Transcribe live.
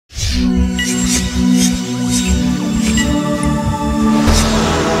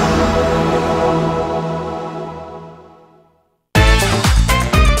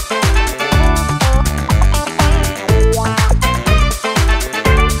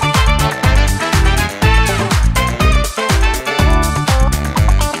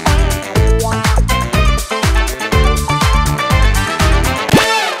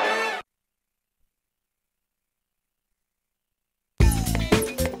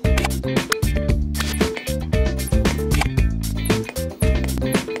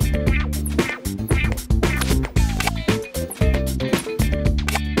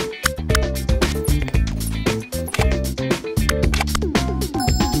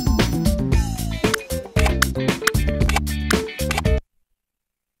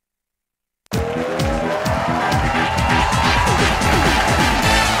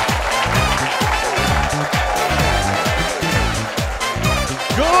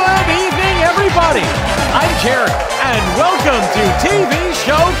everybody! I'm Jerry, and welcome to TV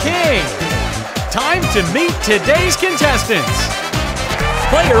Show King! Time to meet today's contestants!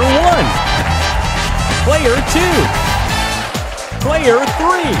 Player 1, Player 2, Player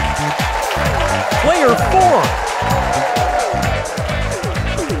 3, Player 4.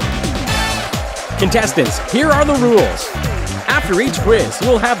 Contestants, here are the rules. After each quiz, you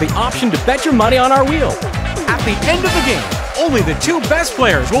will have the option to bet your money on our wheel. At the end of the game, only the 2 best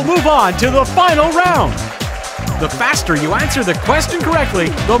players will move on to the final round. The faster you answer the question correctly,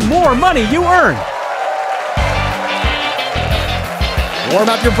 the more money you earn. Warm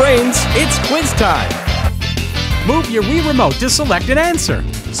up your brains, it's quiz time. Move your Wii remote to select an answer.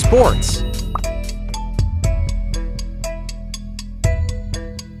 Sports.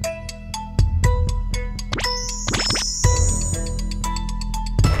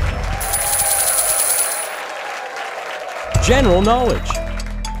 General knowledge.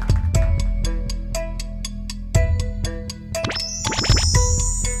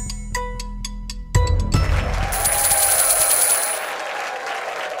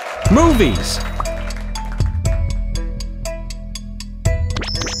 Movies.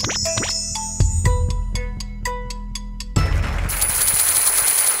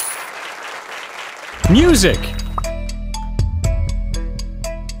 Music.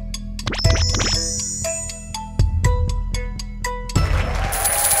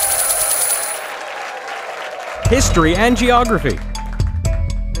 History and geography.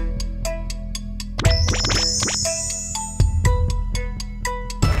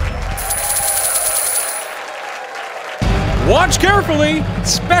 Watch carefully!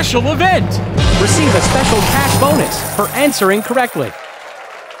 Special event! Receive a special cash bonus for answering correctly.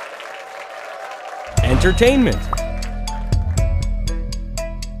 Entertainment.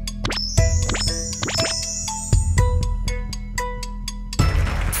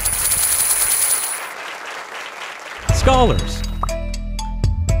 Scholars.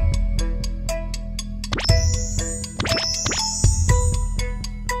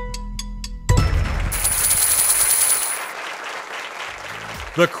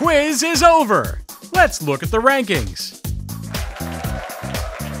 The quiz is over. Let's look at the rankings.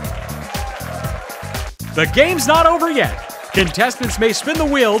 The game's not over yet. Contestants may spin the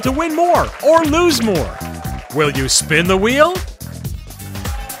wheel to win more or lose more. Will you spin the wheel?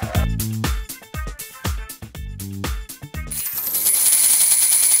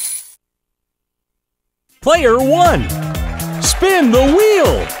 Player 1, spin the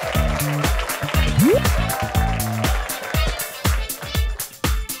wheel!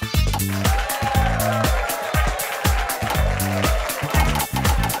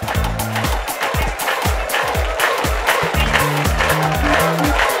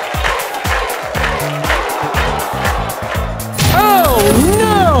 Oh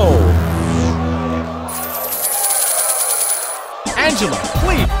no! Angela,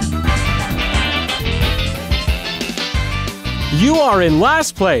 please. You are in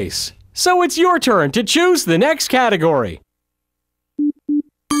last place, so it's your turn to choose the next category.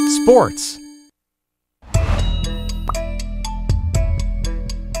 Sports.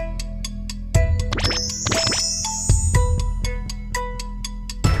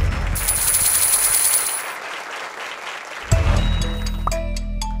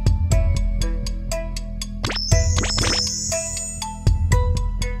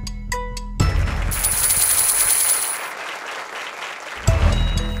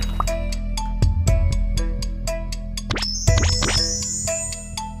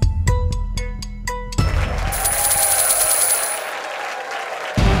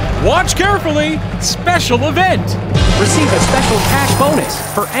 Watch carefully! Special event! Receive a special cash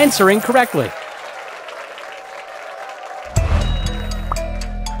bonus for answering correctly.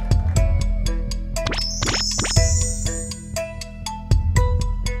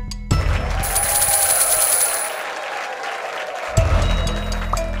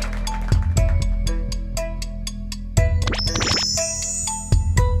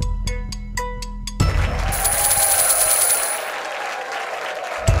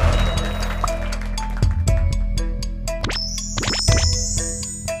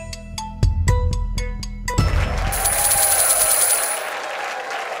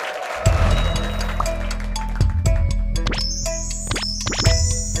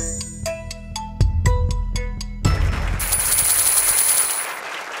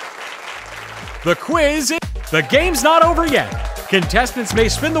 The game's not over yet. Contestants may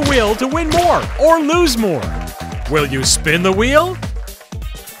spin the wheel to win more or lose more. Will you spin the wheel?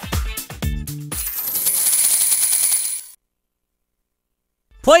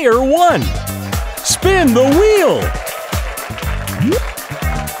 Player 1, spin the wheel!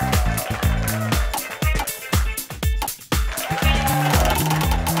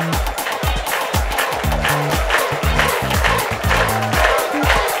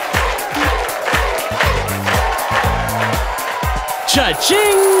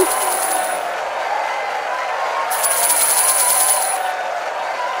 Cha-ching!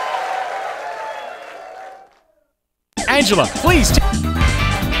 Angela, please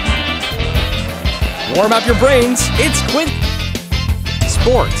warm up your brains. It's quiz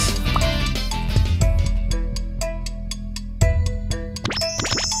sports.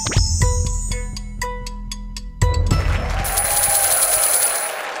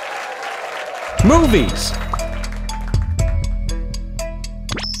 Movies.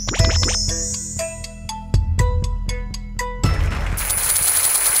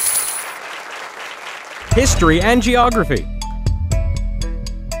 History and geography.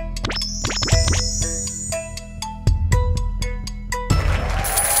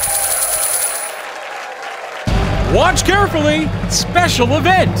 Watch carefully! Special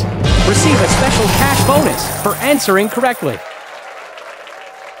event! Receive a special cash bonus for answering correctly.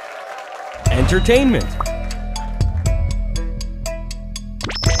 Entertainment.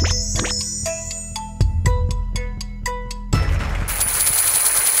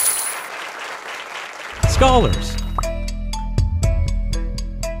 Scholars.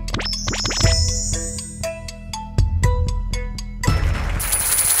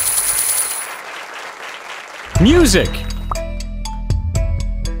 Music.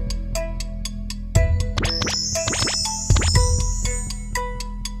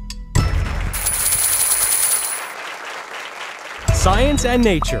 Science and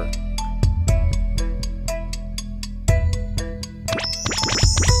nature.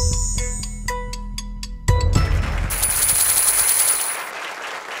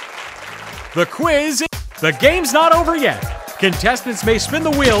 The quiz. The game's not over yet. Contestants may spin the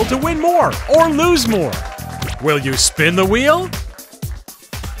wheel to win more or lose more. Will you spin the wheel?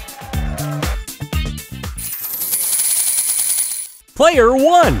 Player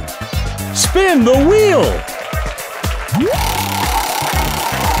 1. Spin the wheel.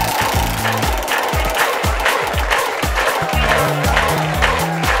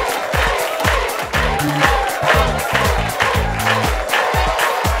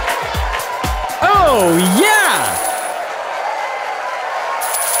 Oh, yeah!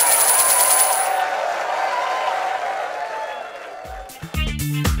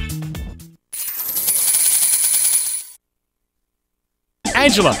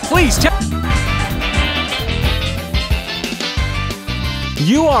 Angela, please tell.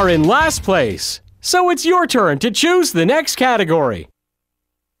 You are in last place, so it's your turn to choose the next category.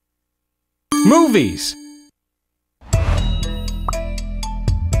 Movies.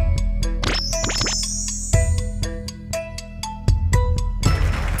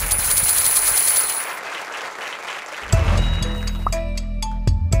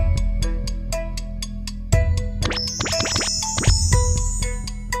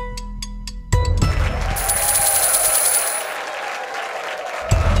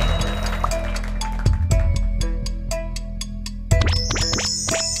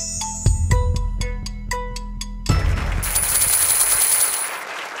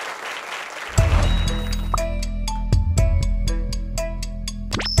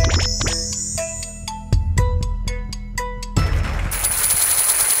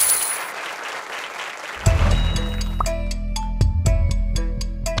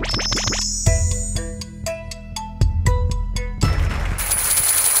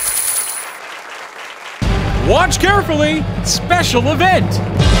 Watch carefully! Special event!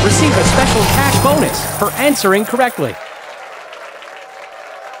 Receive a special cash bonus for answering correctly.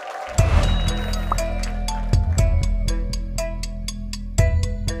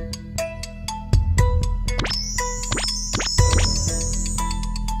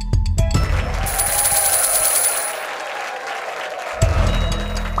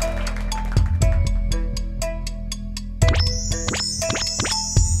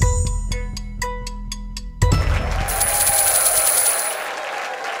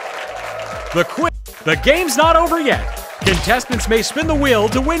 The game's not over yet. Contestants may spin the wheel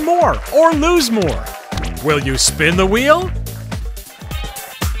to win more or lose more. Will you spin the wheel?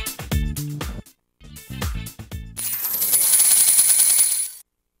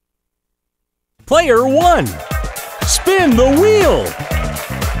 Player 1. Spin the wheel.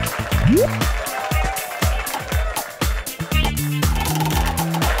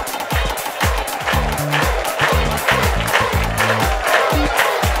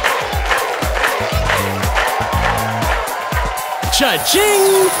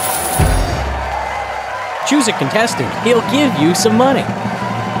 Cha-ching! Choose a contestant. He'll give you some money.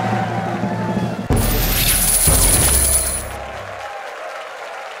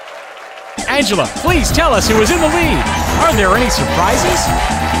 Angela, please tell us who is in the lead. Are there any surprises?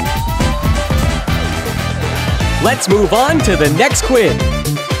 Let's move on to the next quiz.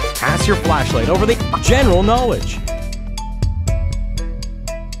 Pass your flashlight over the general knowledge.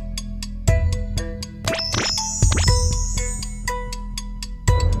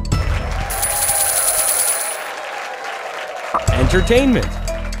 Entertainment.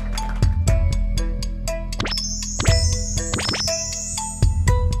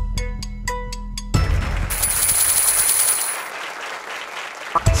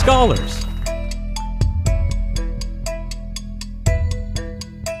 Scholars.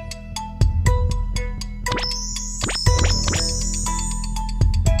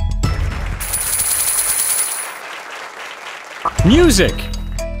 Music.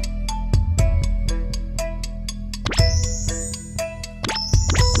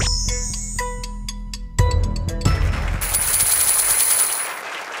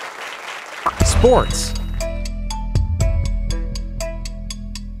 Sports.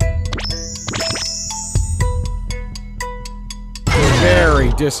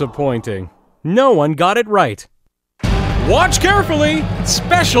 Very disappointing. No one got it right. Watch carefully!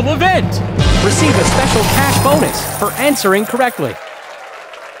 Special event! Receive a special cash bonus for answering correctly.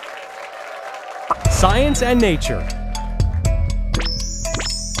 Science and nature.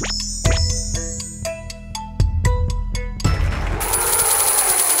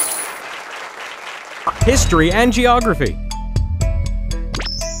 History and geography.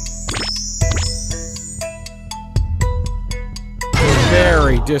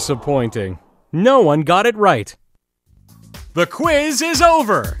 Very disappointing. No one got it right. The quiz is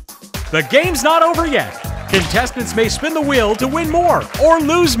over. The game's not over yet. Contestants may spin the wheel to win more or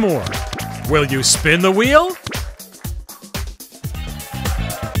lose more. Will you spin the wheel?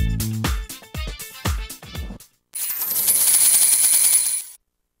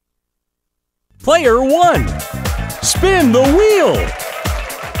 Player 1, spin the wheel!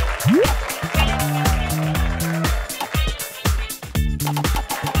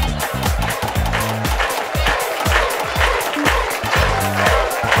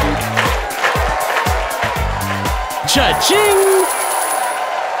 Cha-ching!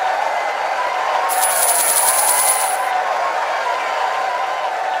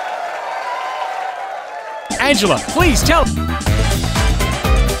 Angela, please tell.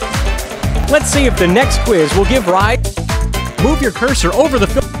 Let's see if the next quiz will give right. Move your cursor over the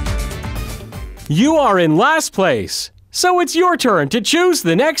film. You are in last place, so it's your turn to choose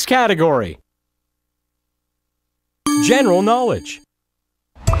the next category. General knowledge.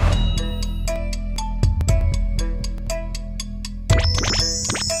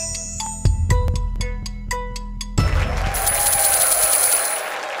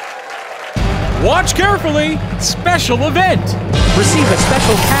 Watch carefully! Special event! Receive a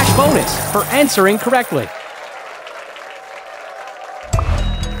special cash bonus for answering correctly.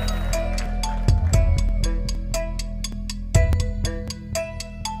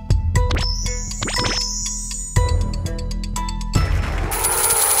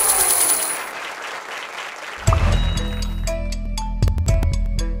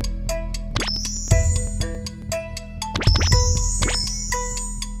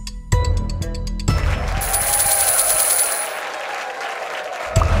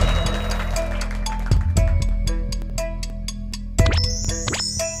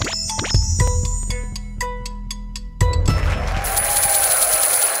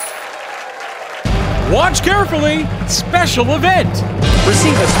 Watch carefully! Special event!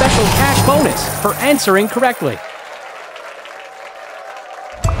 Receive a special cash bonus for answering correctly.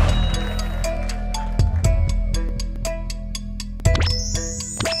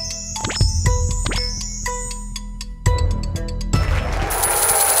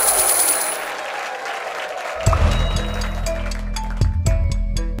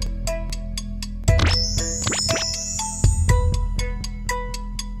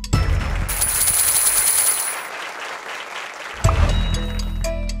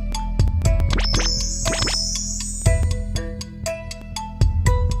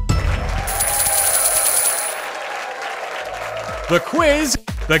 The quiz,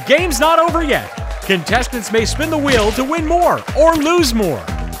 the game's not over yet. Contestants may spin the wheel to win more or lose more.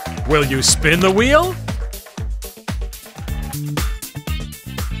 Will you spin the wheel?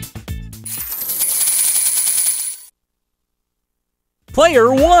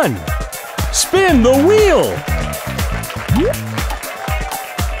 Player 1, spin the wheel!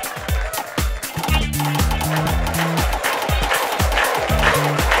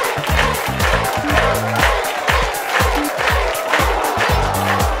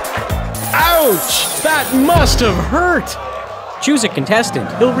 Ouch! That must have hurt! Choose a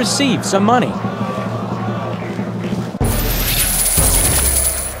contestant. He'll receive some money.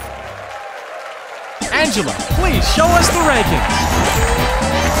 Angela, please show us the rankings.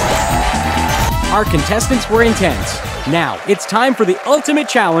 Our contestants were intense. Now, it's time for the ultimate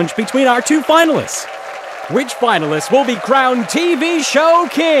challenge between our two finalists. Which finalist will be crowned TV Show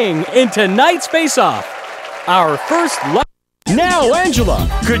King in tonight's face-off? Our first Now, Angela,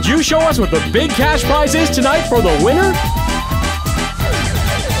 could you show us what the big cash prize is tonight for the winner?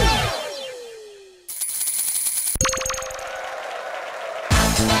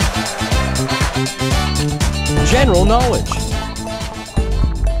 General knowledge.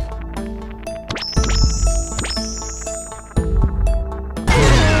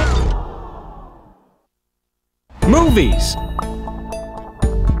 Movies.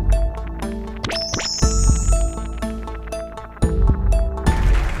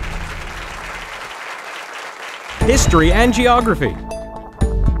 History and geography.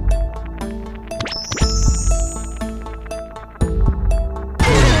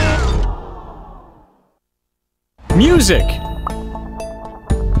 Music.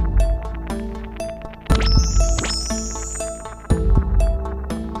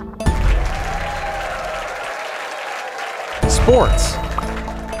 Sports.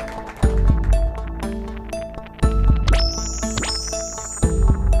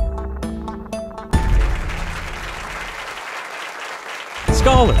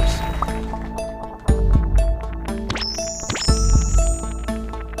 Scholars.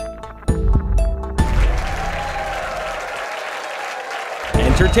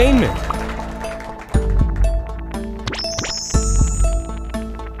 Entertainment.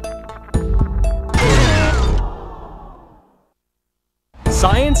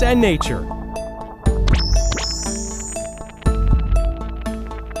 Science and nature.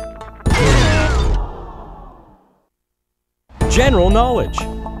 General knowledge.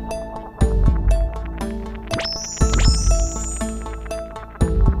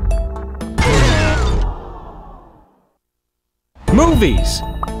 Movies.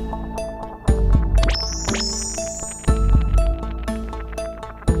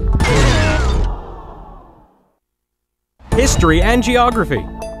 History and geography.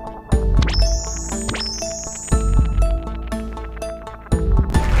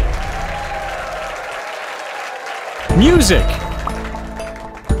 Music.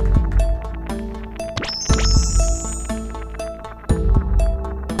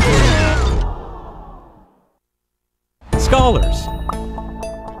 Scholars.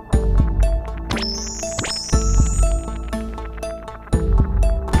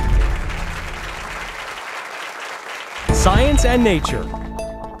 Science and nature.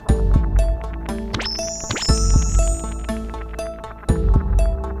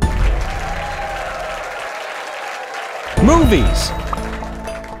 Movies.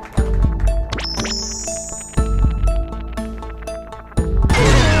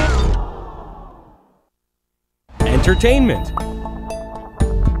 Entertainment.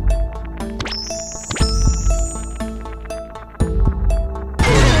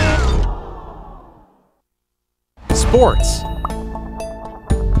 Sports.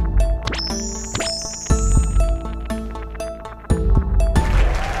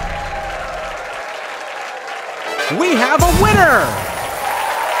 We have a winner!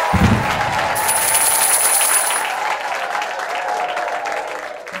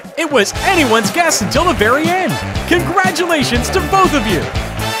 It was anyone's guess until the very end. Congratulations to both of you!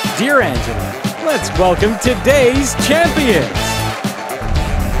 Dear Angela, let's welcome today's champions!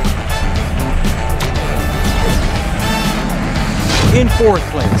 In fourth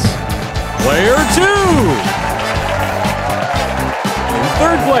place, Player 2! In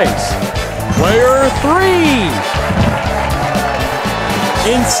third place, Player 3!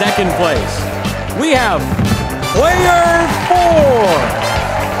 In second place, we have Player 4!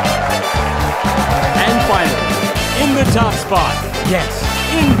 And finally, in the top spot, yes,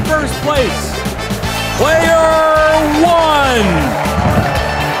 in first place, Player 1!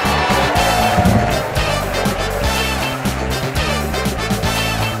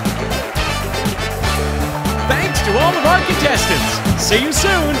 Thanks to all of our contestants. See you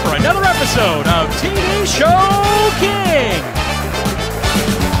soon for another episode of TV Show King.